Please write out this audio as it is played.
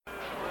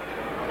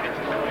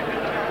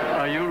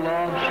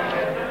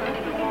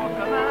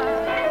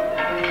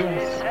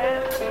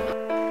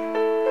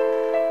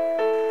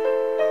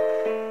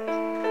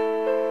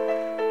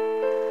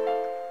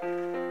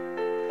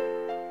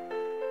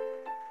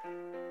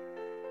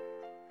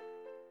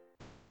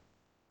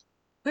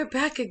We're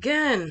back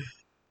again.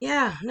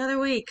 Yeah, another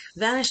week.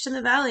 Vanished in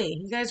the Valley.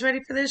 You guys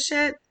ready for this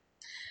shit?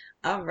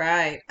 All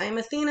right. I'm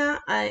Athena.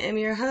 I am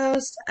your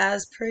host,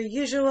 as per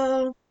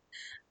usual.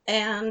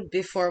 And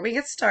before we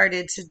get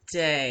started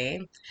today,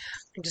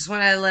 I just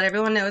want to let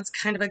everyone know it's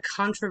kind of a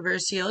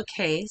controversial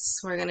case.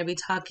 We're going to be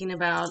talking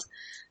about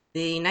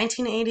the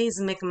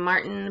 1980s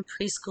McMartin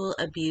preschool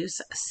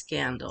abuse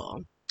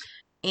scandal.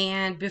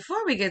 And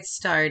before we get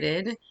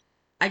started,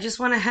 I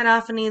just want to head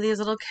off any of these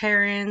little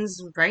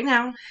Karens right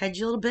now. Head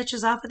you little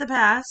bitches off at the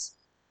pass.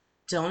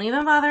 Don't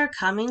even bother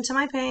coming to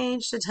my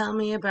page to tell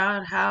me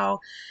about how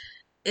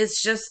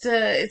it's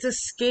a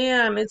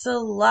scam, it's a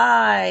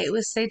lie, it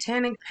was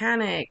satanic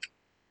panic.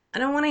 I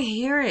don't want to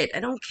hear it. I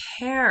don't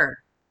care.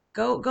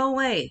 Go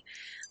away.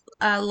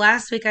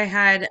 Last week I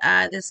had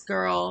this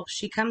girl.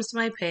 She comes to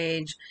my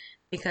page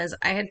because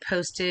I had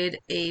posted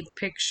a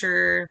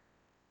picture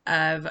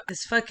of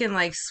this fucking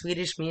like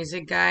Swedish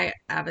music guy,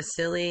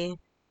 Abasili,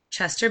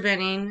 Chester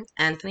Benning,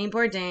 Anthony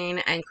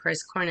Bourdain, and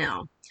Chris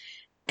Cornell.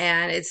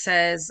 And it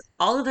says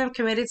all of them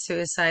committed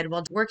suicide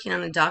while working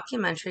on a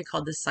documentary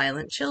called The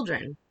Silent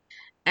Children.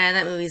 And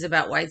that movie's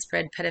about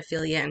widespread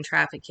pedophilia and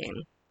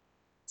trafficking.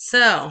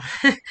 So,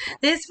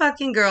 this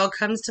fucking girl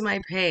comes to my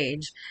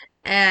page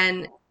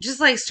and just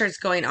like starts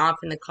going off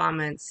in the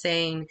comments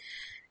saying,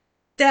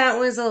 that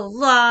was a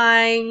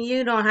lie.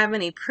 You don't have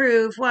any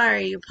proof. Why are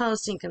you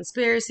posting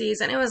conspiracies?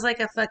 And it was like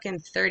a fucking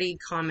 30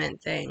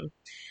 comment thing.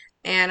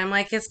 And I'm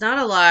like, it's not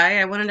a lie.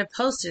 I wanted to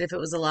post it if it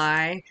was a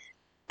lie.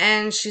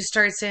 And she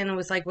starts in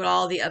with like what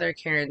all the other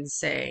Karens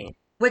say.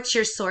 What's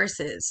your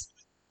sources?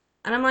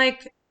 And I'm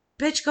like,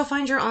 bitch, go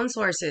find your own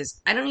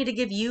sources. I don't need to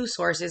give you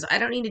sources. I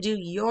don't need to do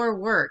your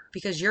work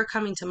because you're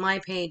coming to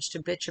my page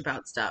to bitch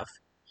about stuff.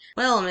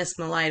 Well, Miss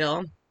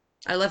Malidle,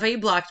 I love how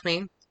you blocked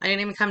me. I didn't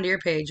even come to your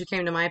page. You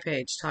came to my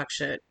page to talk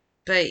shit.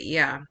 But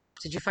yeah,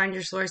 did you find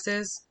your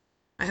sources?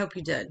 I hope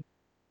you did.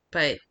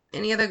 But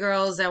any other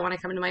girls that want to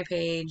come to my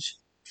page,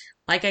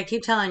 like I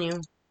keep telling you,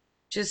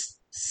 just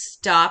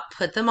stop,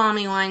 put the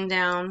mommy wine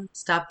down,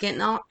 stop getting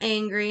all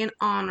angry and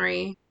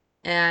ornery,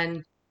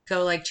 and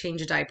go like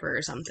change a diaper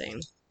or something.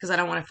 Because I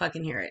don't want to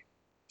fucking hear it.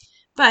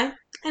 But,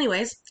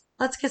 anyways,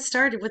 let's get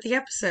started with the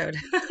episode.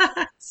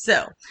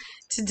 So,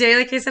 today,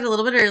 like I said a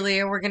little bit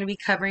earlier, we're going to be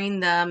covering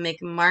the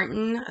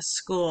McMartin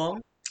School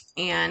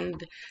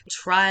and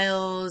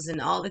trials and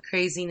all the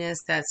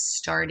craziness that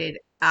started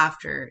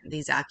after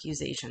these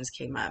accusations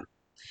came up.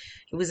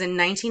 It was in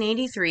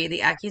 1983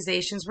 the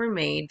accusations were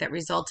made that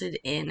resulted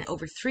in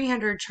over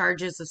 300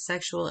 charges of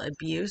sexual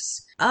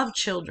abuse of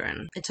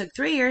children. It took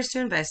 3 years to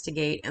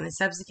investigate, and the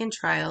subsequent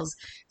trials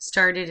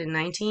started in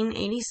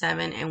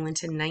 1987 and went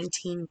to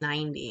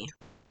 1990.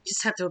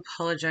 Just have to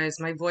apologize.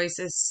 My voice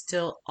is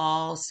still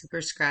all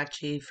super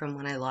scratchy from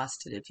when I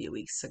lost it a few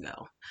weeks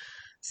ago.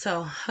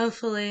 So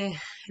hopefully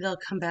it'll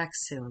come back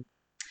soon.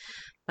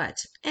 But,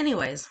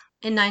 anyways,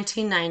 in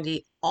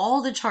 1990,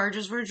 all the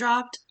charges were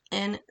dropped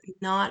and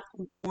not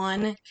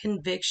one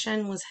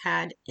conviction was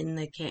had in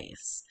the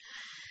case.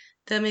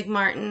 The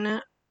McMartin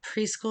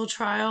preschool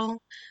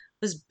trial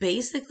was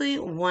basically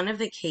one of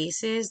the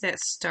cases that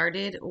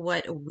started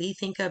what we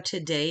think of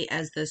today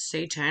as the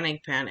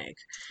Satanic Panic,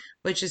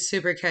 which is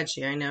super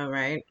catchy, I know,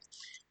 right?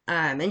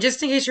 And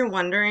just in case you're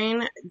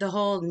wondering, the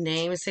whole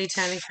name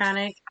Satanic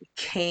Panic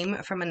came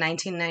from a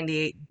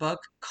 1998 book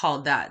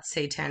called that,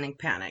 Satanic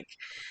Panic.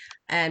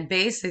 And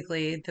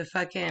basically, the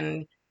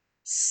fucking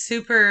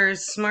super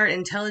smart,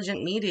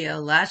 intelligent media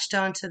latched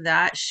onto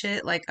that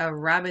shit like a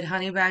rabid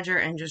honey badger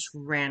and just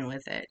ran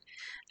with it.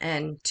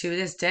 And to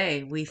this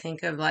day, we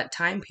think of that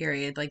time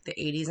period, like the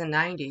 80s and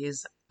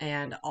 90s,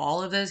 and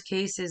all of those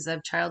cases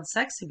of child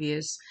sex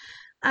abuse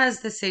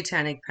as the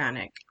Satanic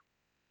Panic.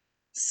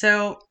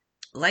 So,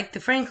 like the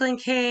Franklin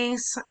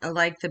case,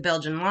 like the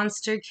Belgian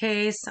monster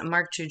case,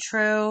 Marc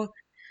Dutroux,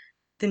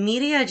 the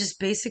media just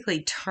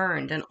basically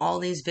turned on all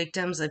these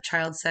victims of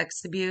child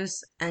sex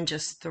abuse and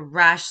just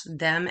thrashed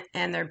them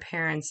and their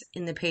parents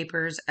in the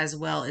papers as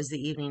well as the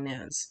evening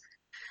news.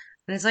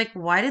 And it's like,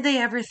 why did they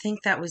ever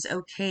think that was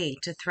okay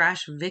to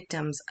thrash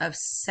victims of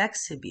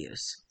sex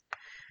abuse?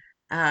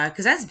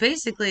 Because that's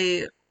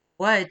basically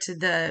what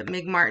the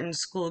McMartin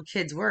school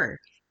kids were.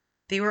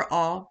 They were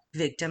all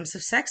victims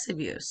of sex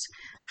abuse.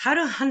 How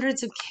do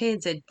hundreds of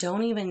kids that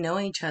don't even know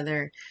each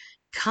other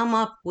come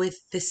up with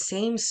the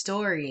same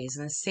stories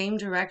and the same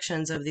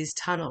directions of these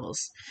tunnels?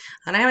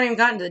 And I haven't even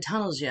gotten to the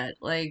tunnels yet.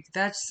 Like,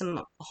 that's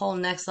some whole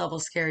next level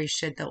scary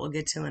shit that we'll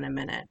get to in a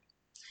minute.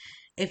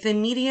 If the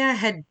media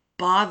had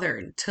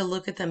bothered to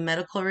look at the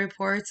medical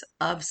reports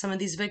of some of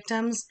these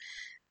victims,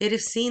 they'd have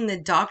seen the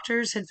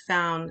doctors had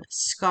found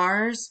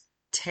scars,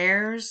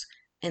 tears,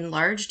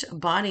 enlarged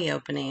body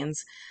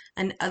openings,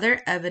 and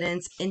other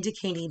evidence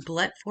indicating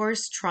blunt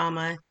force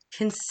trauma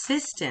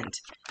consistent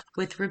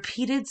with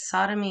repeated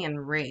sodomy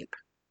and rape,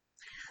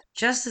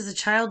 just as the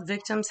child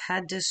victims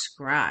had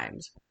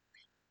described.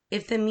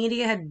 If the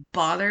media had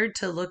bothered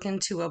to look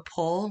into a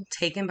poll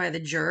taken by the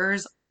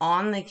jurors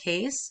on the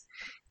case,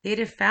 they'd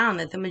have found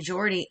that the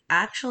majority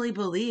actually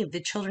believed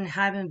the children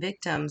had been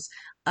victims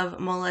of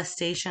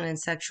molestation and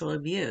sexual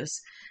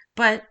abuse.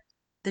 But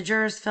the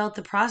jurors felt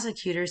the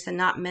prosecutors had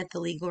not met the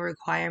legal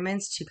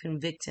requirements to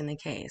convict in the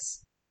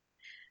case.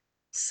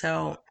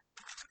 So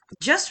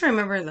just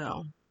remember,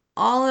 though,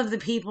 all of the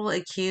people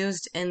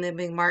accused in the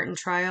McMartin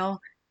trial,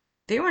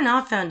 they were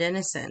not found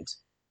innocent.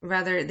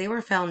 Rather, they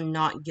were found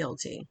not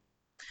guilty.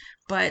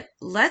 But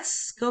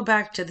let's go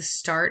back to the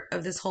start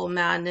of this whole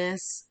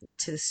madness,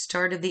 to the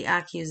start of the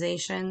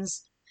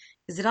accusations,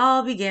 because it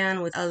all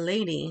began with a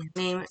lady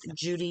named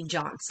Judy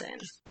Johnson.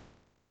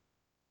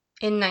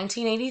 In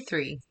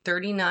 1983,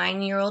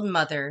 39-year-old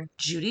mother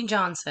Judy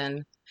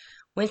Johnson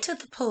went to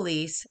the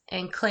police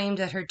and claimed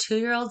that her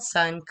 2-year-old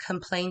son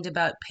complained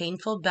about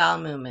painful bowel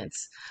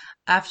movements,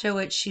 after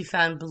which she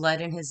found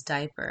blood in his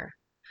diaper.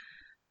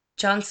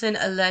 Johnson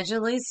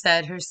allegedly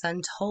said her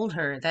son told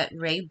her that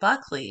Ray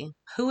Buckley,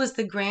 who was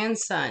the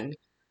grandson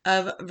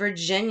of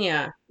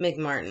Virginia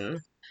McMartin,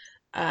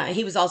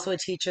 he was also a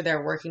teacher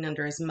there working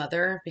under his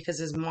mother because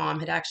his mom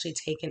had actually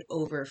taken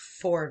over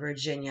for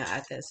Virginia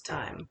at this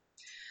time.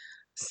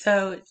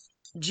 So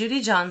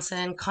Judy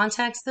Johnson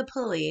contacts the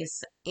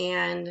police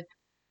and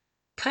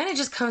kind of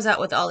just comes out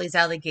with all these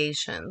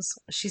allegations.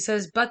 She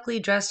says Buckley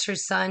dressed her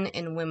son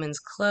in women's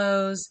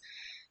clothes.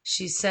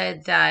 She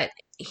said that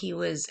he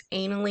was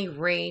anally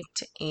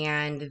raped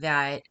and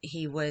that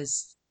he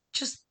was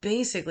just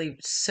basically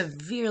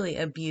severely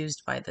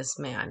abused by this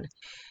man.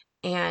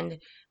 And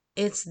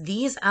it's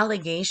these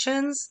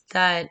allegations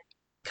that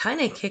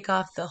kind of kick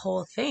off the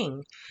whole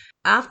thing.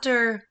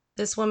 After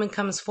this woman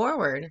comes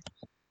forward,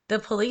 the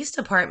police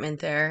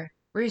department there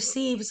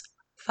receives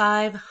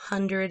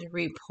 500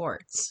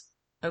 reports.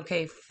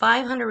 Okay,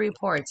 500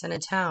 reports in a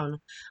town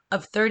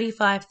of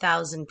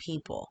 35,000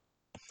 people.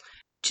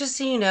 Just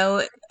so you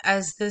know,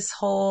 as this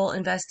whole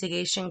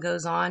investigation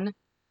goes on,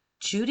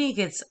 Judy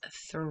gets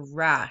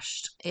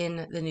thrashed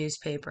in the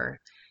newspaper.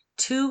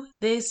 To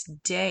this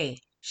day,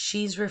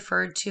 she's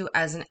referred to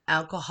as an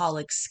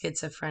alcoholic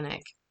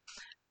schizophrenic.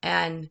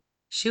 And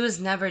she was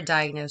never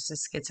diagnosed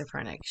as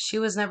schizophrenic. She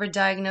was never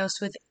diagnosed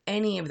with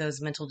any of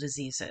those mental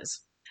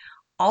diseases.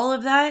 All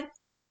of that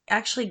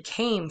actually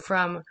came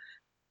from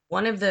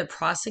one of the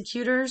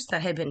prosecutors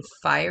that had been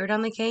fired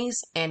on the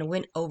case and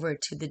went over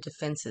to the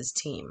defense's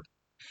team.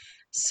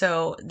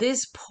 So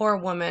this poor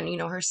woman,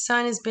 her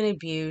son has been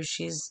abused.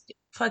 She's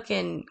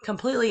fucking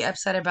completely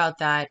upset about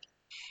that.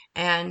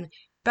 And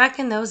back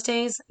in those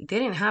days, they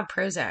didn't have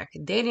Prozac.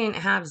 They didn't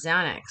have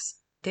Xanax.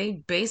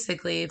 They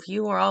basically, if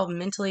you were all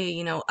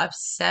mentally,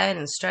 upset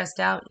and stressed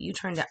out, you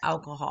turned to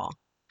alcohol.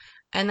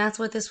 And that's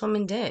what this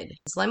woman did.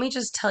 So let me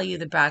just tell you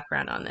the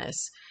background on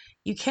this.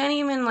 You can't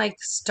even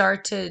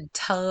start to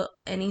tell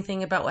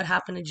anything about what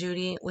happened to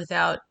Judy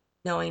without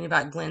knowing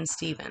about Glenn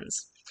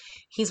Stevens.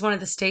 He's one of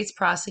the state's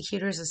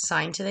prosecutors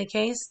assigned to the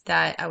case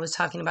that I was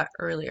talking about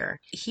earlier.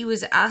 He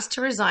was asked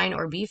to resign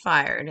or be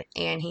fired,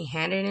 and he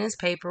handed in his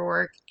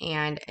paperwork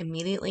and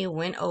immediately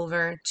went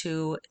over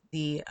to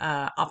the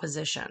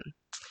opposition.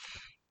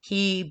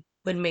 He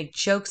would make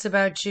jokes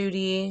about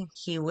Judy.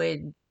 He would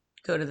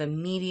go to the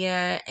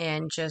media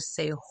and just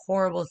say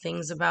horrible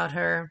things about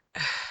her.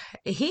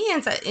 He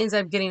ends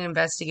up getting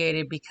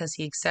investigated because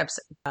he accepts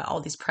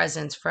all these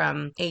presents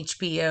from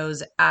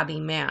HBO's Abby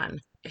Mann.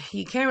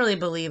 You can't really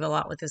believe a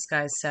lot what this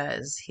guy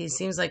says. He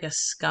seems like a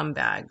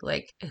scumbag.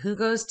 Who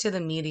goes to the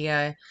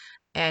media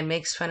and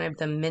makes fun of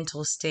the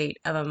mental state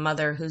of a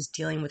mother who's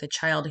dealing with a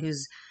child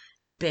who's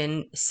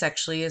been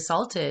sexually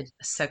assaulted,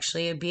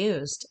 sexually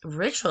abused,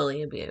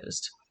 ritually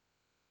abused?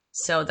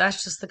 So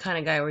that's just the kind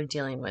of guy we're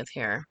dealing with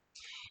here.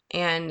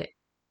 And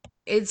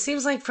it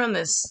seems like from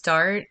the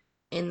start,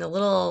 in the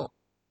little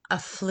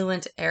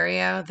affluent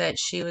area that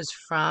she was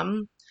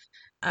from,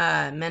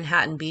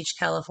 Manhattan Beach,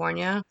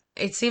 California,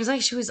 it seems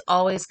like she was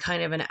always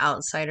kind of an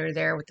outsider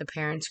there with the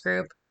parents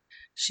group.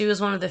 She was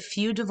one of the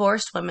few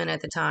divorced women at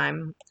the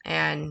time,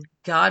 and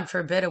God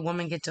forbid a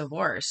woman get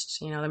divorced.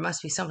 There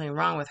must be something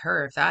wrong with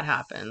her if that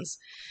happens.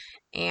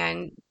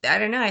 And I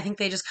don't know, I think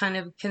they just kind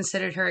of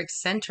considered her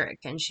eccentric,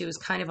 and she was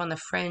kind of on the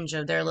fringe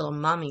of their little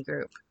mommy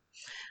group.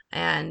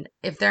 And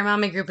if their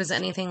mommy group is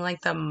anything like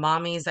the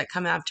mommies that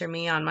come after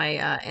me on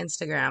my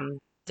Instagram,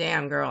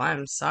 damn girl,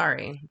 I'm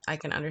sorry. I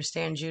can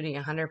understand Judy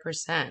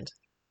 100%.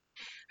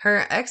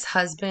 Her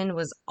ex-husband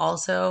was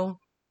also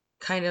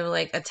kind of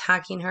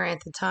attacking her at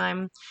the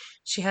time.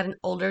 She had an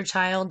older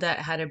child that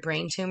had a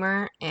brain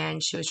tumor,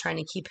 and she was trying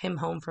to keep him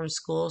home from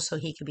school so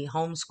he could be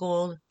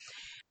homeschooled.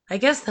 I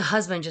guess the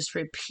husband just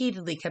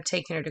repeatedly kept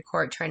taking her to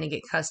court trying to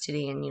get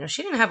custody. And,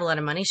 she didn't have a lot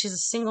of money. She's a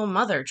single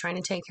mother trying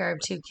to take care of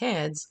 2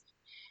 kids.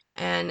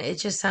 And it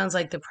just sounds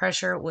like the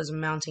pressure was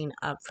mounting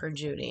up for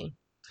Judy.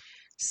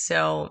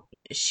 So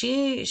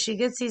she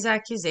gets these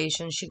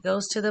accusations. She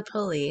goes to the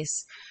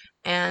police,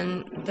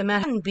 and the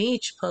Manhattan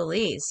Beach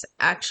police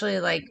actually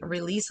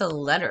release a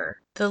letter.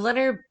 The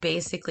letter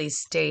basically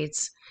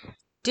states,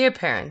 "Dear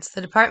parents,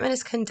 the department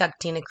is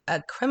conducting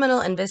a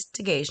criminal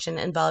investigation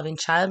involving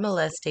child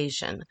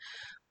molestation.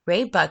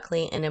 Ray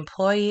Buckley, an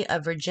employee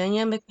of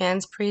Virginia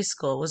McMahon's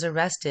preschool, was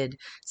arrested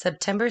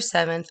September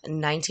 7th,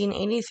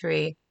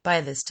 1983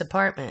 by this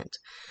department.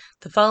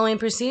 The following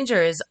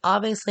procedure is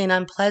obviously an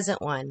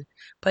unpleasant one,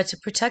 but to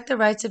protect the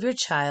rights of your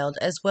child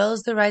as well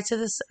as the rights of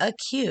the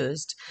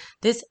accused,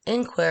 this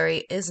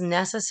inquiry is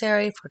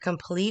necessary for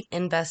complete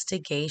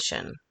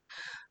investigation.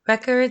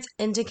 Records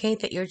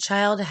indicate that your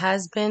child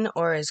has been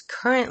or is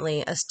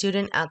currently a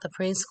student at the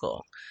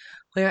preschool.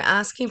 We are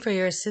asking for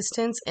your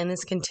assistance in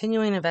this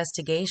continuing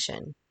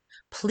investigation.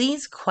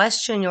 Please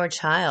question your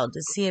child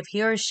to see if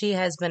he or she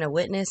has been a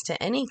witness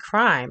to any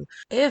crime,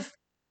 if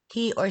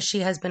he or she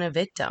has been a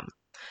victim.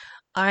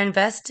 Our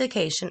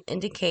investigation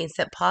indicates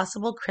that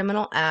possible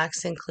criminal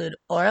acts include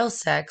oral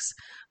sex,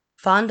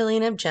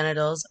 fondling of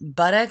genitals,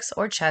 buttocks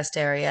or chest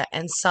area,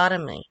 and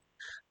sodomy,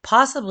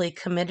 possibly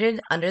committed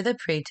under the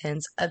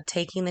pretense of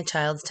taking the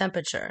child's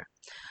temperature.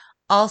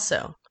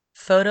 Also,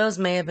 photos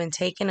may have been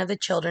taken of the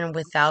children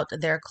without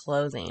their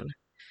clothing.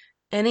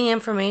 Any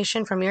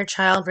information from your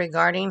child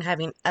regarding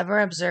having ever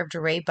observed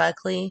Ray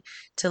Buckley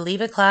to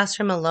leave a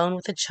classroom alone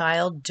with a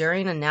child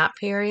during a nap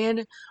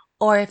period,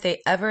 or if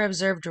they ever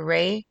observed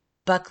Ray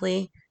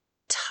Buckley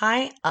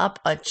tie up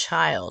a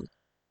child,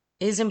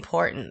 is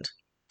important.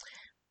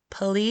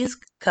 Please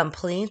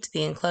complete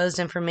the enclosed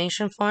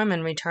information form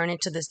and return it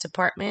to this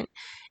department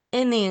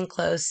in the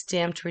enclosed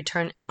stamped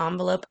return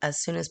envelope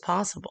as soon as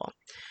possible.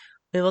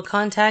 We will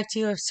contact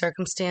you if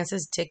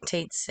circumstances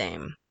dictate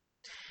same.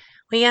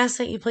 We ask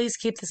that you please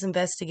keep this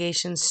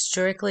investigation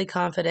strictly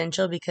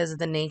confidential because of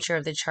the nature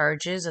of the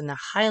charges and the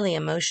highly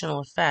emotional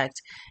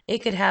effect it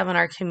could have on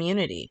our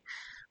community.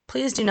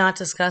 Please do not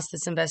discuss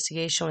this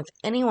investigation with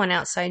anyone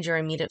outside your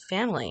immediate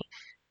family.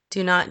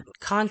 Do not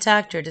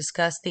contact or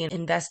discuss the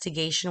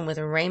investigation with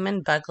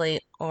Raymond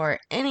Buckley or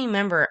any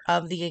member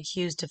of the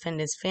accused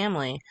defendant's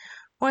family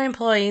or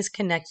employees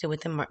connected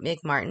with the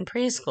McMartin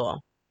preschool.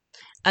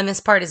 And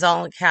this part is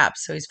all in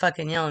caps, so he's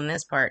fucking yelling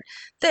this part.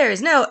 There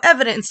is no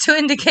evidence to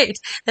indicate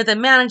that the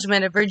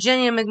management of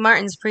Virginia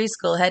McMartin's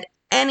preschool had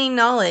any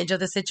knowledge of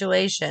the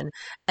situation,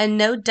 and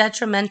no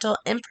detrimental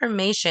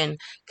information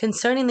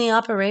concerning the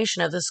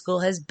operation of the school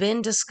has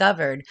been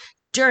discovered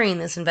during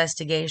this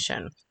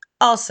investigation.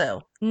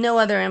 Also, no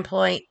other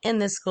employee in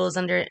this school is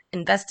under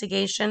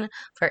investigation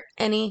for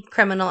any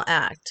criminal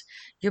act.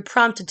 Your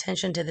prompt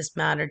attention to this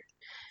matter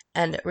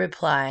and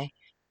reply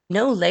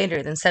no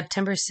later than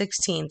September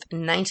 16th,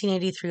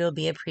 1983 will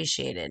be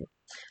appreciated.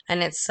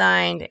 And it's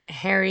signed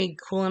Harry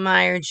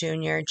Kuhlmeyer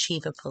Jr.,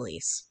 Chief of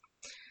Police.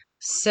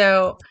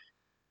 So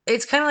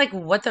it's kind of like,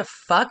 what the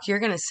fuck? You're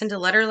going to send a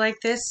letter like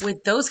this with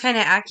those kind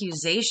of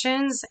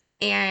accusations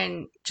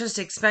and just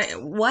expect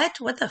what?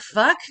 What the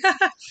fuck?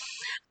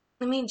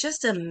 I mean,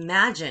 just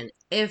imagine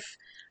if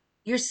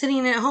you're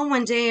sitting at home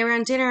one day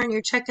around dinner and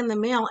you're checking the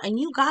mail and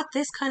you got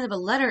this kind of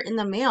a letter in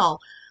the mail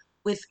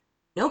with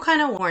no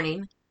kind of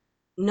warning,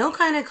 no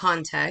kind of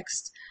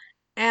context,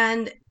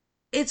 and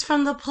it's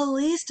from the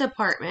police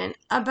department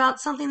about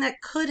something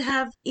that could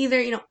have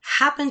either,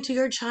 happened to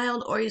your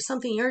child or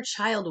something your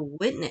child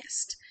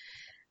witnessed.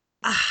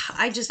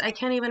 I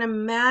can't even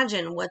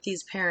imagine what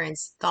these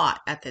parents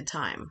thought at the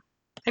time.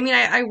 I mean,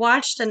 I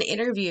watched an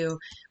interview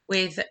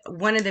with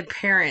one of the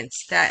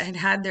parents that had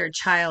had their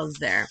child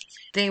there.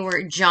 They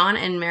were John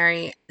and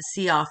Mary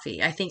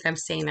Cioffi. I think I'm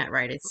saying that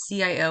right. It's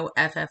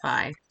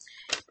Cioffi.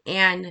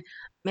 And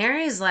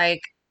Mary's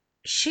like,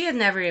 she had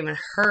never even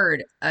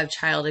heard of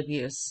child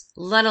abuse,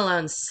 let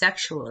alone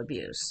sexual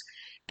abuse.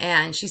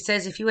 And she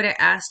says if you would have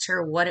asked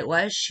her what it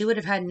was, she would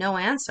have had no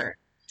answer.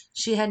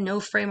 She had no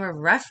frame of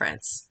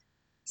reference.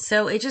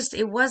 So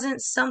it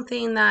wasn't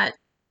something that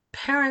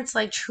parents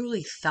like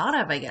truly thought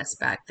of, I guess,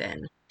 back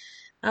then.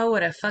 Oh,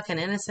 what a fucking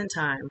innocent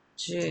time.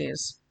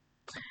 Jeez.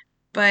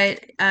 But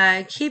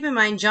keep in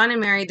mind, John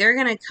and Mary, they're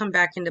going to come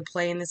back into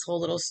play in this whole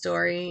little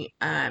story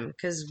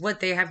because what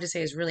they have to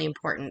say is really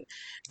important.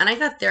 And I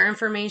got their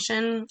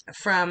information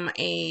from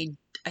I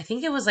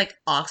think it was like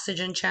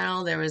Oxygen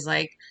Channel. There was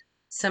like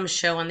some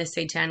show on the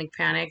Satanic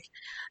Panic.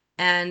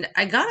 And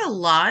I got a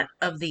lot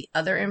of the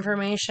other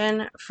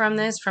information from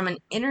this from an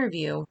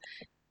interview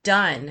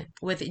done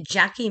with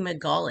Jackie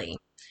McGauley.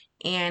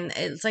 And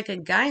it's like a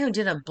guy who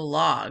did a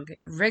blog,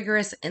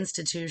 Rigorous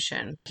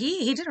Institution.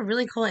 He did a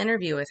really cool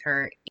interview with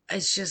her.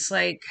 It's just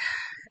like,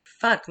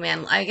 fuck,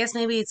 man. I guess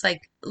maybe it's like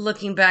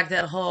looking back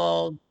that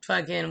whole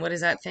fucking, what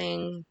is that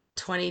thing?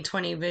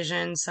 2020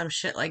 vision, some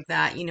shit like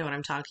that. You know what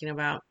I'm talking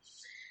about.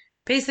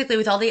 Basically,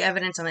 with all the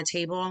evidence on the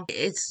table,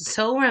 it's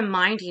so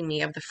reminding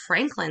me of the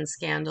Franklin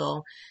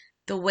scandal,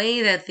 the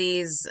way that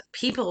these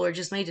people were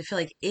just made to feel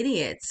like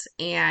idiots.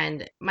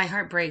 And my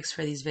heart breaks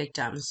for these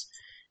victims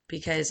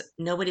because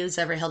nobody was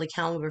ever held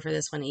accountable for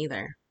this one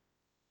either.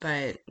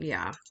 But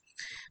yeah.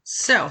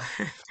 So,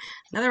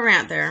 another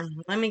rant there.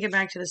 Let me get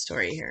back to the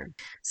story here.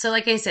 So,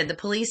 like I said, the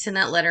police send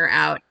that letter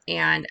out,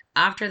 and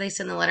after they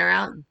send the letter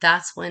out,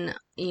 that's when,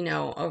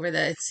 over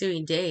the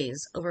ensuing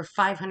days, over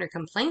 500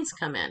 complaints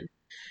come in.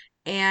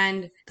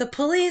 And the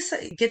police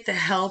get the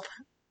help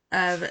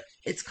of,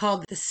 it's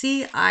called the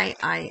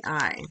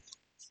CIII.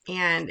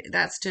 and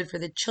that stood for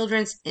the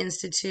Children's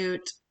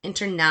Institute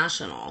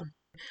International.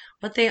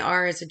 What they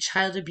are is a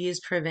child abuse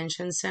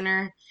prevention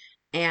center,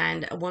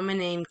 and a woman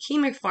named Key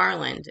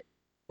McFarland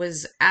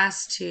was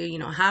asked to,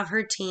 have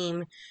her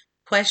team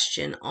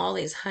question all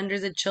these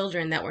hundreds of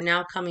children that were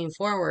now coming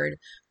forward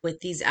with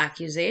these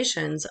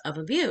accusations of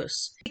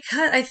abuse.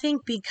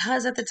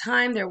 Because at the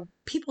time there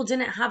people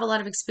didn't have a lot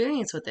of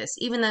experience with this,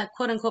 even the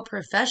quote unquote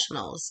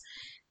professionals,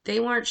 they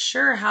weren't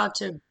sure how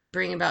to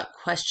bring about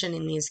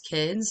questioning these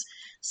kids.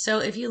 So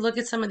if you look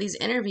at some of these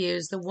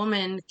interviews, the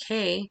woman,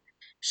 Kay,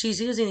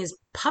 she's using these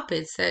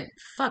puppets that,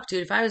 fuck,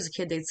 dude, if I was a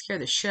kid, they'd scare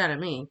the shit out of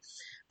me.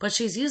 But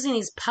she's using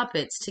these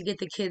puppets to get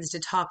the kids to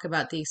talk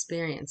about the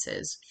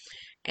experiences.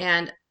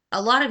 And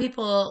a lot of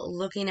people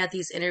looking at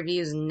these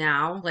interviews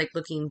now, like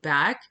looking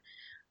back,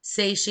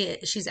 say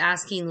she's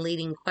asking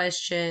leading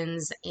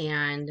questions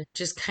and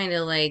just kind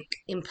of like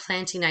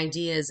implanting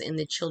ideas in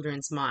the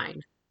children's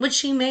mind, which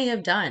she may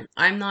have done.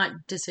 I'm not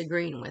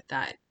disagreeing with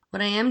that.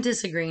 What I am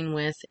disagreeing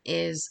with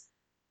is,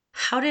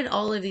 how did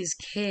all of these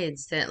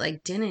kids that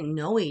like didn't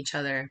know each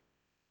other,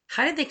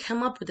 how did they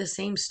come up with the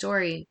same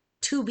story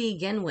to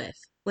begin with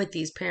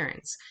these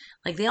parents?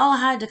 Like they all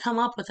had to come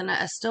up with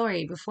a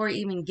story before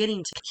even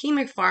getting to Key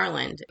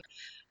McFarland.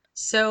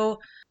 So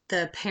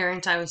the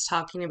parent I was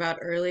talking about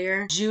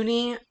earlier,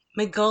 Judy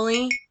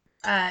McGully,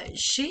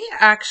 she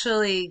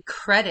actually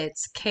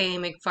credits Kay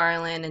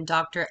McFarland and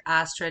Dr.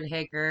 Astrid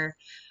Hager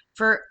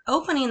for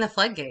opening the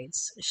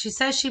floodgates. She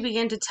says she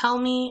began to tell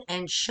me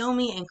and show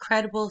me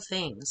incredible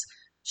things.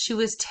 She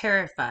was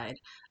terrified.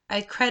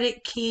 I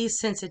credit Key's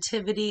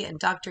sensitivity and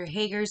Dr.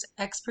 Hager's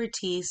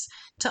expertise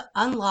to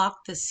unlock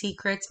the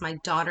secrets my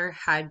daughter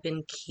had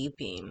been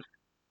keeping.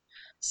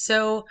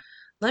 So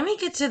let me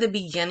get to the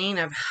beginning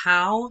of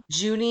how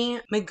Judy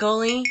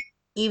McGully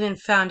even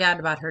found out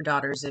about her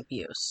daughter's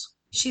abuse.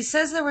 She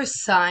says there were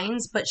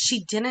signs, but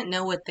she didn't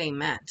know what they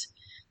meant.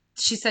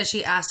 She said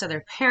she asked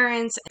other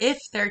parents if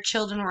their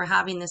children were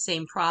having the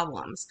same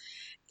problems.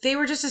 They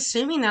were just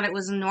assuming that it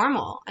was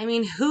normal. I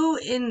mean, who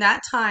in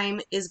that time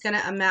is going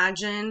to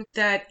imagine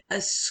that a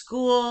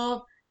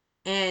school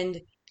and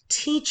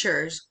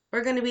teachers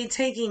are going to be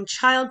taking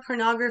child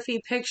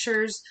pornography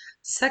pictures,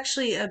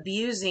 sexually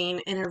abusing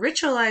in a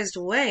ritualized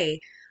way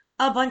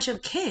a bunch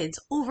of kids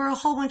over a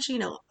whole bunch,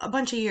 a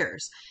bunch of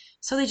years?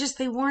 So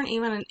they weren't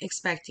even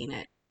expecting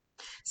it.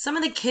 Some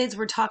of the kids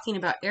were talking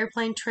about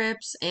airplane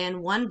trips,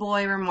 and one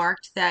boy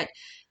remarked that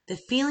the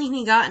feeling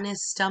he got in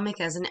his stomach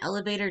as an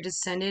elevator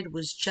descended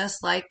was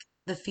just like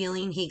the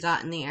feeling he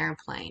got in the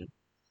airplane.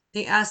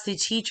 They asked the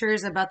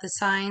teachers about the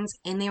signs,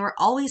 and they were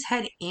always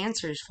had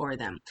answers for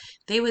them.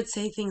 They would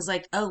say things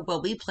like, oh,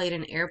 well, we played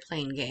an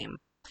airplane game.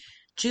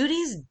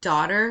 Judy's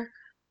daughter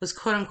was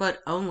quote unquote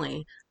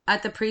only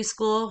at the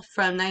preschool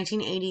from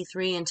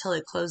 1983 until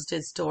it closed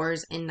its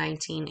doors in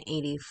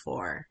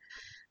 1984.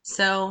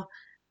 So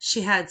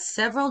she had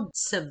several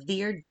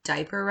severe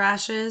diaper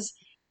rashes,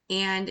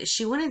 and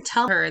she wouldn't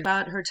tell her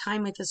about her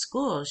time at the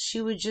school.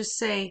 She would just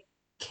say,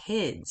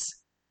 kids.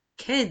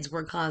 Kids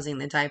were causing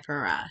the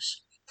diaper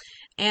rash.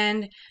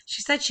 And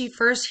she said she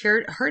first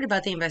heard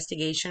about the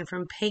investigation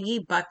from Peggy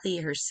Buckley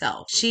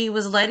herself. She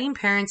was letting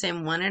parents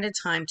in one at a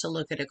time to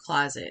look at a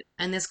closet.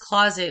 And this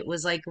closet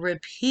was like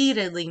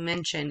repeatedly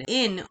mentioned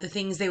in the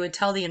things they would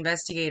tell the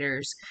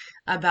investigators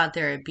about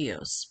their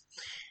abuse.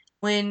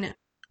 When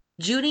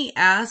Judy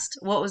asked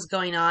what was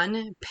going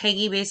on,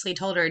 Peggy basically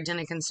told her it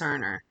didn't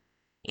concern her.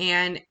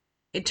 And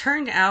it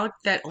turned out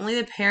that only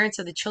the parents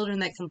of the children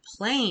that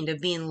complained of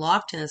being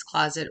locked in this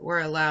closet were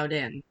allowed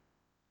in.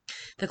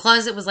 The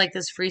closet was like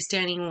this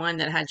freestanding one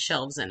that had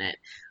shelves in it.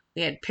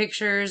 We had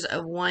pictures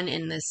of one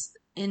in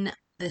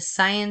the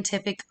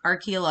scientific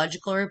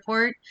archaeological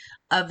report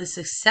of the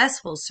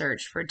successful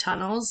search for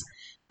tunnels,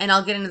 and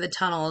I'll get into the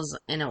tunnels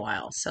in a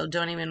while, so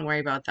don't even worry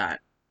about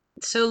that.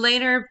 So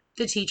later,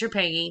 the teacher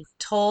Peggy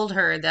told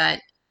her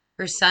that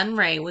her son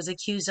Ray was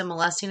accused of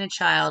molesting a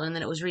child and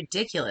that it was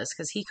ridiculous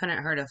because he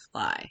couldn't hurt a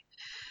fly.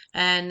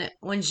 And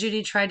when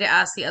Judy tried to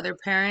ask the other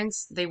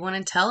parents, they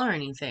wouldn't tell her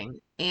anything.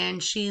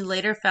 And she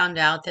later found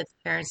out that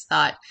the parents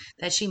thought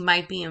that she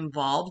might be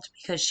involved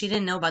because she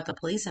didn't know about the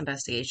police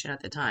investigation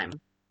at the time.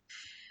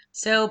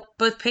 So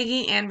both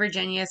Peggy and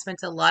Virginia spent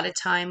a lot of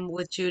time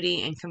with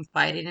Judy and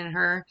confided in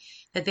her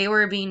that they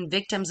were being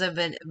victims of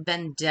a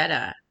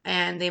vendetta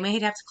and they may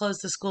have to close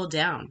the school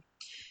down.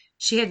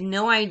 She had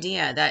no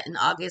idea that in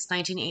August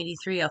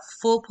 1983 a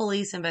full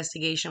police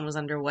investigation was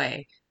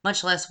underway,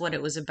 much less what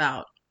it was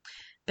about.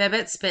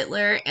 Babette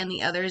Spittler and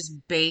the others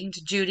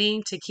begged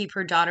Judy to keep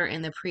her daughter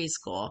in the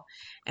preschool,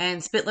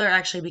 and Spittler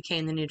actually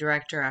became the new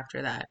director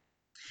after that.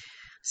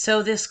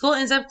 So the school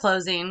ends up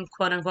closing,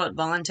 quote unquote,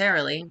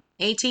 voluntarily,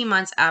 18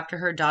 months after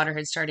her daughter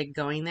had started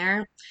going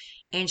there,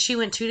 and she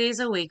went 2 days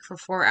a week for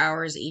 4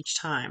 hours each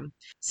time.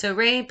 So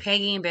Ray,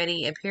 Peggy, and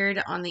Betty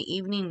appeared on the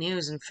evening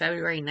news in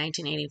February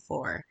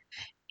 1984.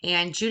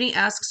 And Judy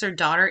asks her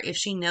daughter if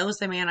she knows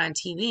the man on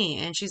TV,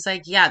 and she's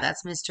like, yeah,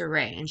 that's Mr.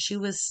 Ray. And she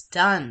was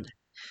stunned.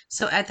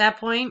 So at that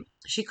point,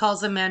 she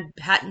calls the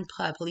Manhattan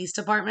Police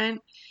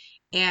Department,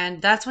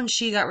 And that's when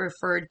she got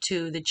referred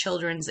to the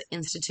Children's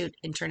Institute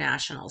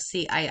International,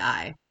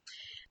 CII.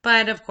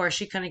 But of course,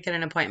 she couldn't get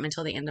an appointment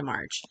till the end of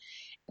March.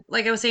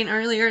 Like I was saying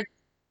earlier,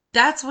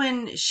 that's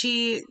when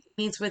she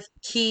meets with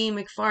Key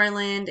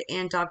McFarland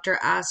and Dr.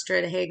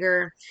 Astrid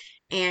Hager,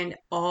 and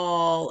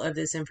all of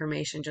this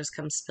information just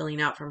comes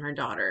spilling out from her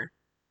daughter.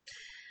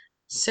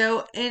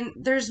 So, and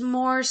there's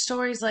more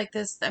stories like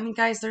this. I mean,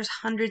 guys, there's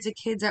hundreds of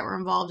kids that were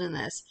involved in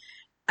this.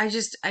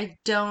 I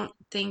don't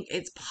think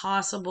it's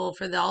possible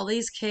for all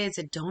these kids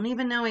that don't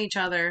even know each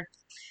other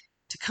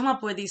to come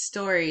up with these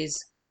stories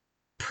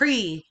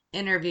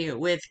pre-interview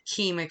with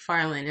Key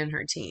McFarland and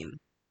her team.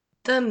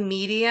 The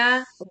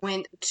media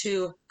went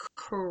to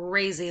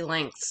crazy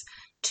lengths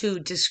to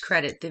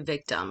discredit the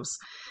victims.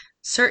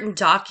 Certain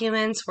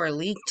documents were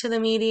leaked to the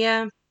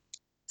media.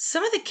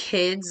 Some of the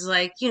kids,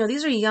 like,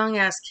 these are young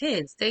ass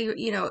kids. They,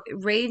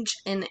 range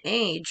in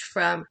age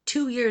from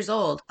 2 years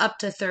old up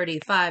to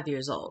 35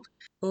 years old.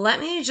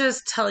 Let me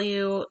just tell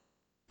you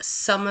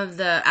some of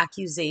the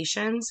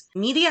accusations.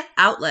 Media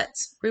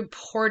outlets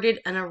reported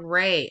an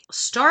array of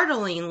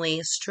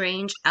startlingly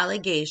strange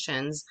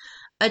allegations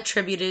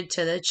attributed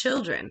to the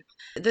children.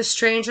 The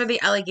stranger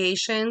the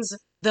allegations,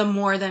 the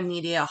more the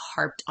media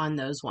harped on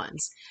those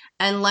ones.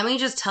 And let me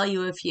just tell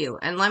you a few.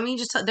 And let me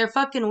just tell, they're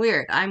fucking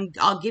weird.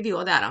 I'll give you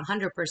all that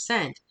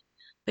 100%.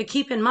 But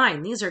keep in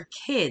mind, these are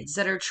kids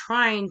that are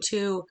trying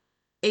to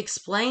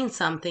explain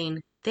something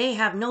they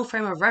have no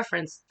frame of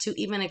reference to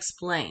even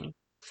explain.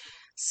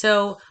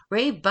 So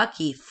Ray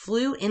Buckey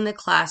flew in the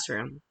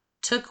classroom,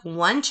 took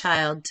one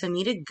child to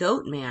meet a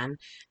goat man,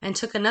 and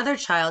took another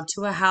child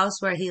to a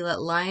house where he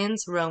let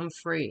lions roam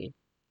free.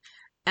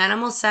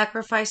 Animal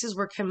sacrifices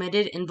were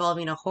committed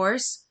involving a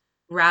horse,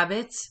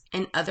 rabbits,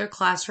 and other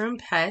classroom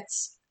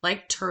pets,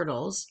 like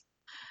turtles.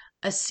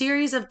 A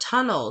series of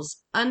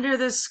tunnels under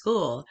the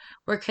school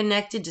were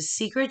connected to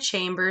secret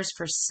chambers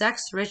for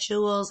sex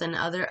rituals and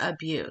other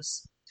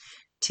abuse.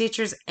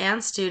 Teachers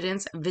and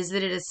students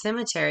visited a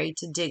cemetery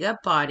to dig up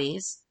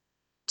bodies.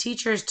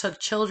 Teachers took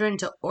children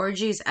to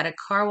orgies at a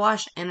car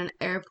wash and an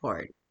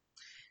airport.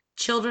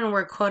 Children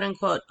were quote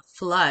unquote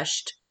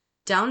flushed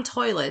down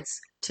toilets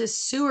to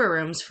sewer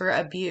rooms for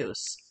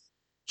abuse.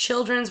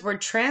 Children were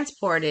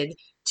transported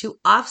to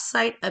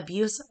off-site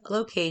abuse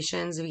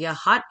locations via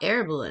hot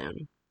air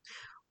balloon.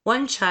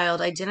 One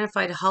child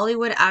identified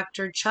Hollywood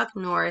actor Chuck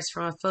Norris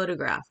from a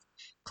photograph,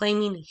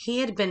 claiming he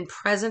had been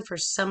present for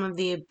some of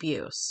the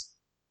abuse.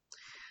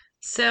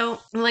 So,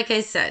 like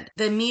I said,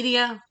 the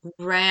media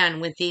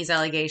ran with these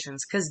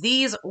allegations because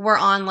these were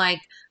on like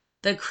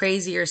the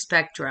crazier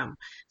spectrum.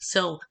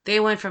 So they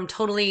went from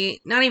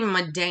totally not even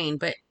mundane,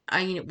 but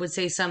I would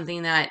say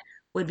something that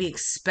would be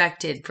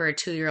expected for a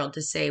 2-year-old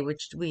to say,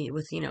 which we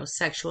with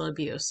sexual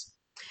abuse,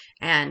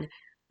 and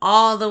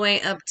all the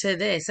way up to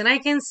this. And I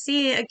can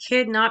see a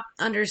kid not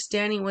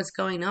understanding what's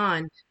going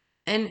on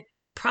and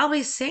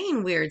probably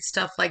saying weird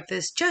stuff like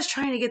this, just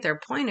trying to get their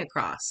point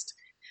across.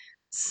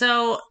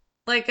 So,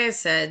 like I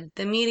said,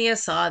 the media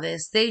saw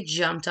this, they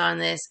jumped on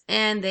this,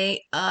 and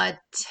they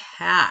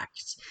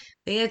attacked.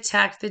 They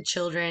attacked the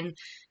children.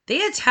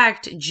 They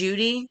attacked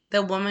Judy,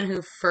 the woman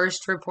who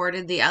first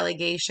reported the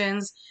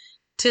allegations,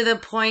 to the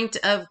point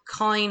of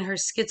calling her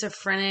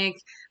schizophrenic,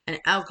 an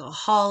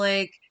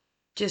alcoholic,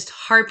 just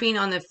harping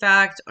on the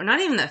fact, or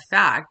not even the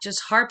fact,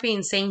 just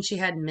harping, saying she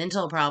had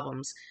mental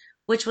problems,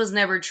 which was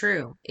never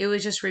true. It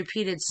was just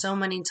repeated so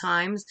many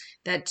times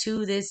that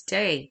to this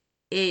day,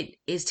 it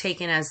is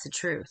taken as the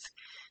truth.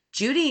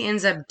 Judy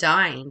ends up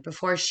dying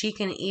before she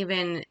can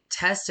even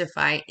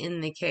testify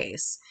in the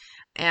case.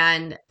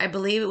 And I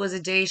believe it was a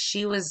day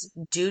she was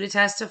due to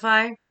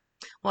testify.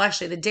 Well,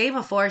 actually, the day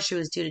before she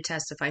was due to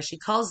testify, she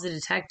calls the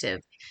detective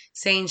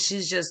saying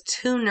she's just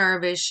too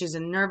nervous. She's a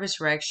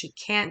nervous wreck. She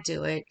can't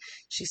do it.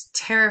 She's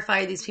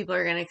terrified these people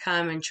are going to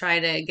come and try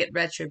to get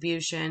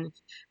retribution.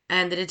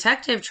 And the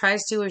detective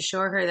tries to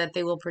assure her that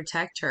they will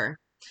protect her.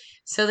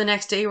 So the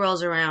next day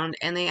rolls around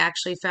and they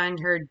actually find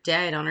her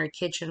dead on her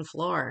kitchen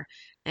floor.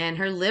 And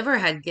her liver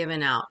had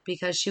given out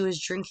because she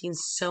was drinking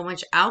so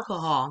much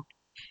alcohol.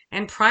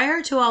 And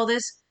prior to all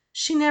this,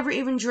 she never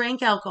even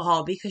drank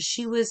alcohol because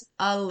she was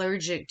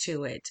allergic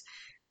to it.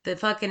 The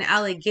fucking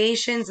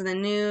allegations in the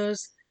news,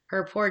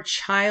 her poor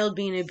child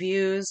being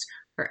abused,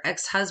 her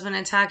ex-husband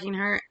attacking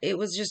her, it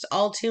was just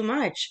all too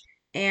much.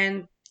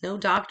 And no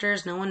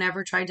doctors, no one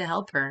ever tried to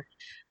help her.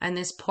 And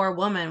this poor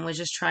woman was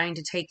just trying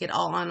to take it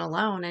all on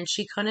alone and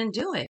she couldn't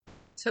do it.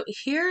 So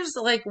here's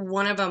like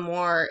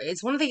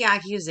it's one of the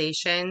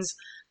accusations,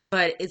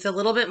 but it's a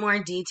little bit more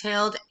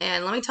detailed.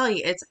 And let me tell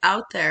you, it's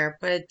out there,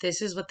 but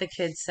this is what the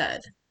kid said.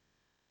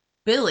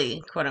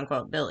 Billy, quote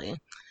unquote Billy,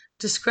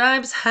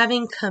 describes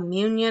having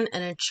communion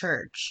in a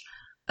church.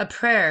 A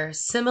prayer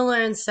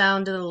similar in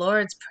sound to the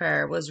Lord's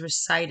Prayer was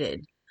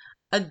recited.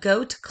 A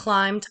goat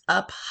climbed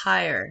up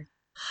higher,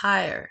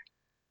 higher,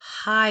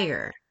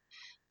 higher.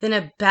 Then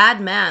a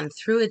bad man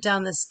threw it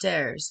down the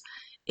stairs.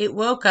 It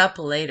woke up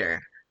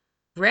later.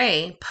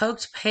 Ray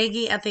poked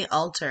Peggy at the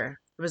altar.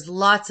 There was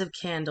lots of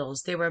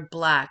candles. They were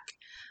black.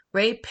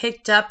 Ray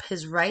picked up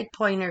his right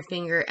pointer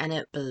finger and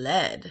it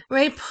bled.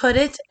 Ray put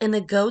it in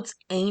the goat's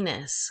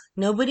anus.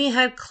 Nobody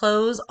had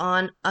clothes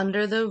on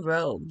under the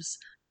robes.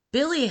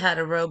 Billy had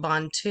a robe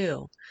on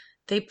too.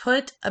 They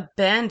put a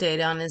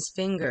band-aid on his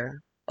finger.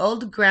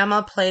 Old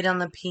Grandma played on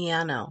the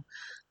piano.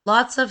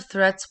 Lots of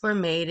threats were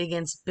made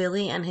against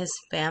Billy and his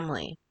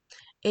family.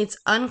 It's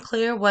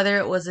unclear whether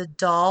it was a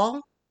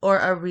doll or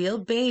a real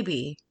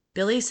baby.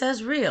 Billy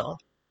says real.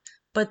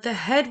 But the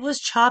head was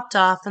chopped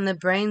off and the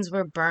brains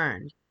were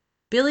burned.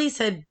 Billy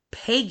said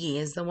Peggy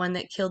is the one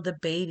that killed the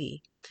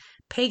baby.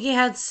 Peggy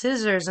had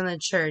scissors in the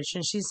church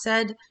and she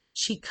said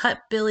she cut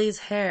Billy's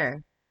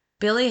hair.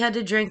 Billy had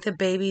to drink the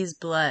baby's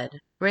blood.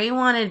 Ray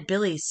wanted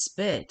Billy's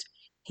spit.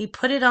 He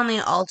put it on the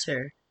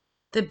altar.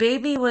 The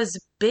baby was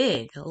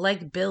big,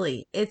 like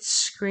Billy. It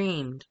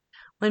screamed.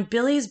 When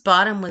Billy's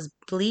bottom was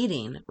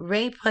bleeding,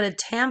 Ray put a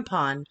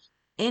tampon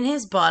in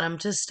his bottom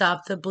to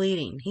stop the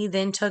bleeding. He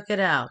then took it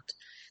out.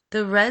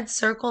 The red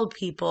circled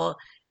people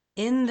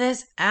in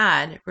this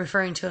ad,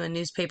 referring to a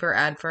newspaper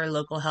ad for a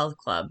local health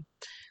club,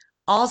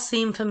 all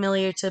seem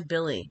familiar to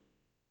Billy.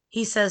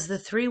 He says the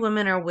three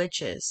women are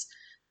witches.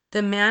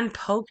 The man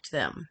poked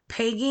them.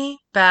 Peggy,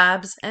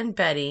 Babs, and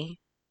Betty,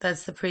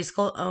 that's the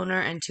preschool owner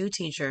and two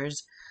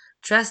teachers,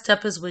 dressed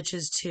up as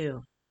witches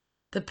too.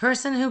 The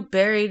person who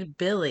buried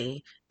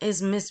Billy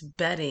is Miss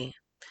Betty.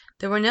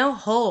 There were no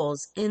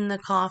holes in the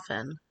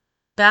coffin.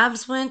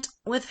 Babs went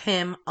with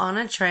him on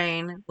a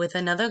train with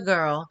another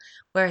girl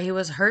where he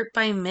was hurt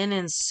by men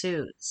in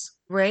suits.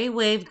 Ray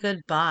waved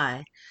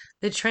goodbye.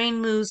 The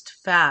train moved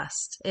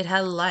fast. It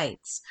had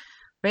lights.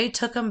 Ray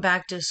took him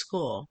back to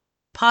school.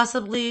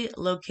 Possibly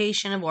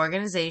location of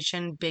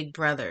organization Big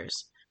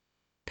Brothers.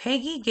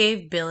 Peggy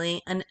gave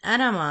Billy an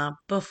enema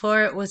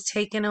before it was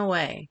taken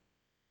away.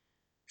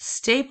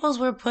 Staples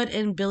were put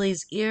in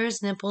Billy's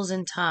ears, nipples,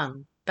 and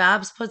tongue.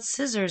 Babs put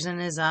scissors in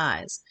his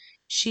eyes.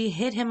 She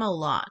hit him a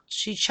lot.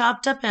 She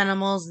chopped up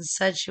animals and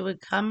said she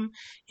would come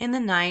in the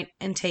night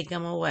and take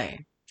him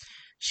away.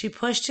 She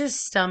pushed his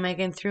stomach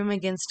and threw him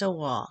against a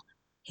wall.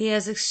 He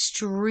has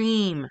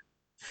extreme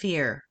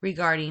fear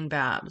regarding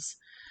Babs.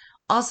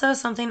 Also,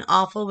 something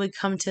awful would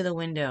come to the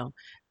window.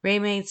 Ray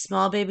made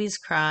small babies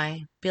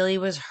cry. Billy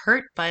was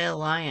hurt by a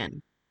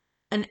lion.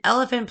 An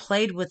elephant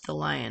played with the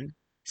lion,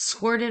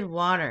 squirted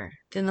water.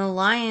 Then the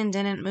lion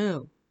didn't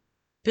move.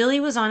 Billy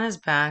was on his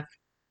back.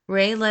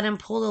 Ray let him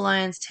pull the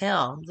lion's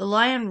tail. The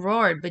lion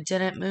roared but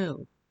didn't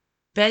move.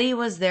 Betty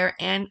was there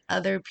and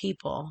other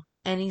people.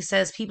 And he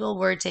says people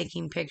were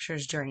taking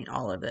pictures during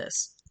all of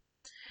this.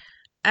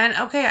 And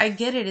okay, I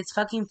get it. It's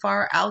fucking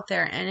far out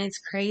there and it's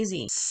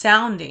crazy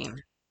sounding.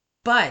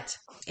 But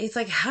it's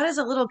like, how does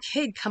a little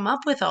kid come up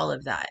with all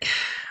of that?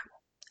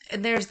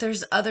 And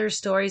there's other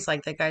stories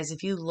like that, guys.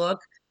 If you look,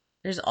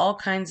 there's all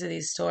kinds of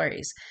these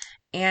stories.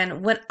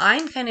 And what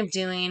I'm kind of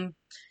doing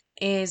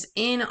is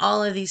in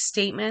all of these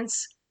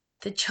statements,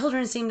 the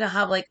children seem to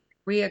have like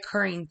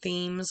reoccurring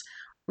themes,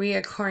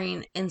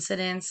 reoccurring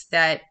incidents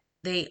that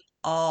they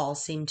all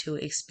seem to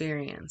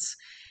experience.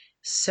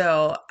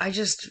 So I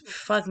just,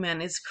 fuck, man,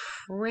 it's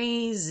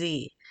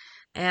crazy.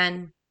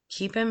 And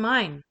keep in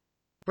mind,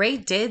 Ray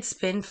did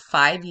spend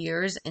 5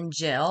 years in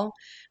jail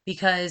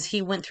because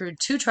he went through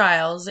two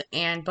trials,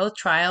 and both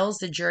trials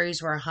the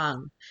juries were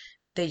hung.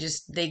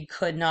 They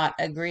could not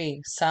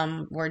agree.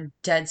 Some were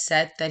dead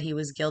set that he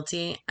was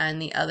guilty,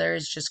 and the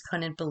others just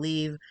couldn't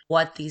believe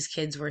what these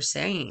kids were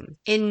saying.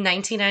 In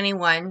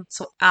 1991,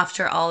 so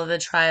after all of the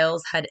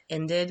trials had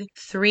ended,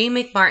 three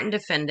McMartin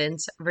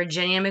defendants,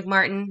 Virginia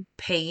McMartin,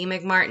 Peggy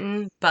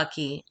McMartin,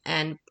 Bucky,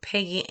 and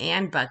Peggy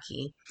and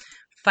Bucky,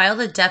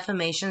 filed a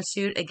defamation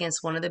suit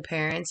against one of the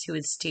parents who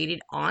had stated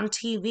on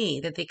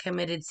TV that they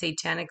committed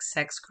satanic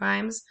sex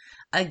crimes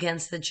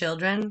against the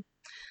children.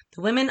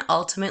 The women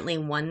ultimately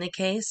won the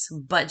case,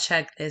 but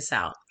check this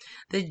out.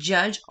 The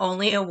judge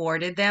only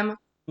awarded them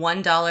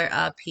 $1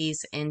 a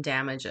piece in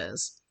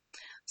damages.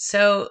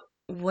 So,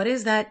 what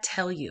does that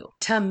tell you?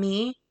 To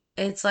me,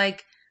 it's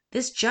like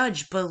this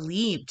judge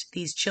believed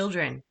these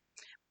children,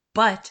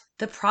 but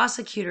the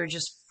prosecutor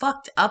just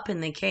fucked up in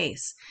the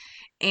case.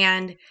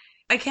 And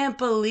I can't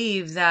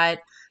believe that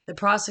the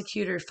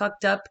prosecutor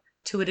fucked up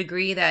to a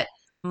degree that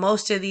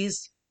most of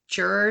these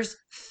jurors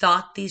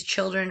thought these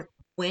children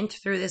went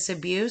through this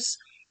abuse,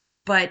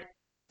 but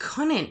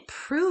couldn't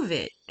prove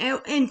it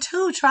in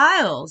two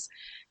trials.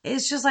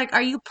 It's just like,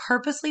 are you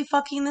purposely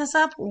fucking this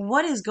up?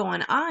 What is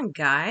going on,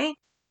 guy?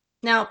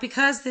 Now,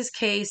 because this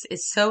case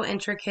is so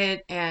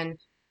intricate and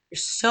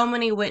there's so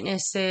many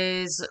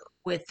witnesses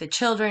with the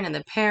children and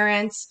the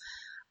parents,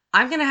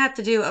 I'm going to have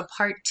to do a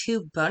part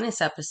 2 bonus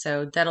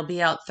episode that'll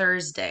be out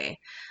Thursday.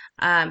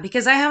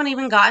 Because I haven't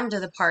even gotten to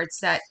the parts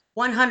that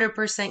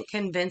 100%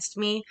 convinced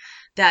me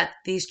that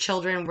these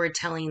children were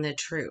telling the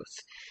truth.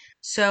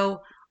 So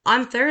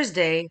on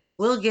Thursday,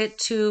 we'll get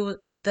to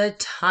the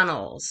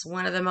tunnels,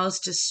 one of the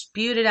most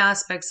disputed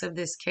aspects of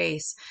this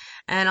case.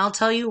 And I'll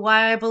tell you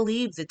why I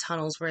believe the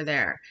tunnels were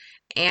there.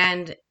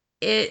 And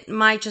it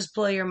might just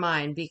blow your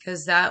mind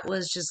because that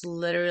was just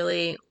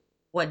literally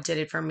what did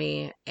it for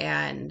me.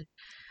 And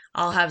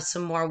I'll have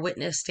some more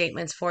witness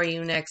statements for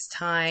you next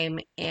time.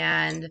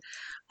 And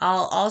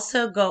I'll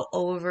also go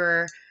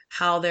over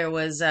how there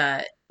was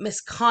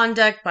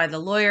misconduct by the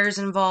lawyers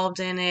involved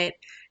in it.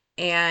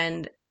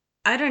 And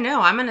I don't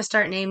know, I'm going to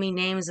start naming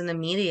names in the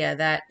media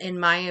that, in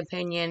my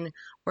opinion,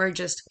 were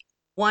just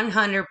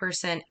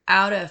 100%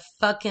 out of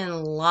fucking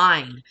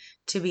line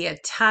to be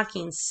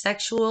attacking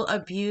sexual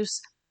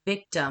abuse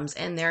victims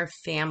and their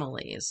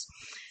families.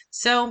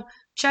 So,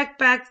 check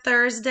back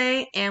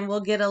Thursday and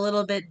we'll get a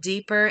little bit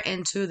deeper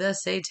into the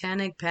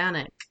satanic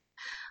panic.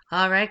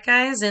 All right,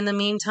 guys, in the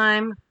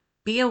meantime,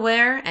 be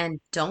aware and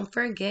don't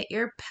forget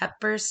your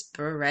pepper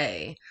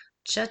spray.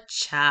 Ciao,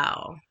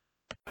 ciao.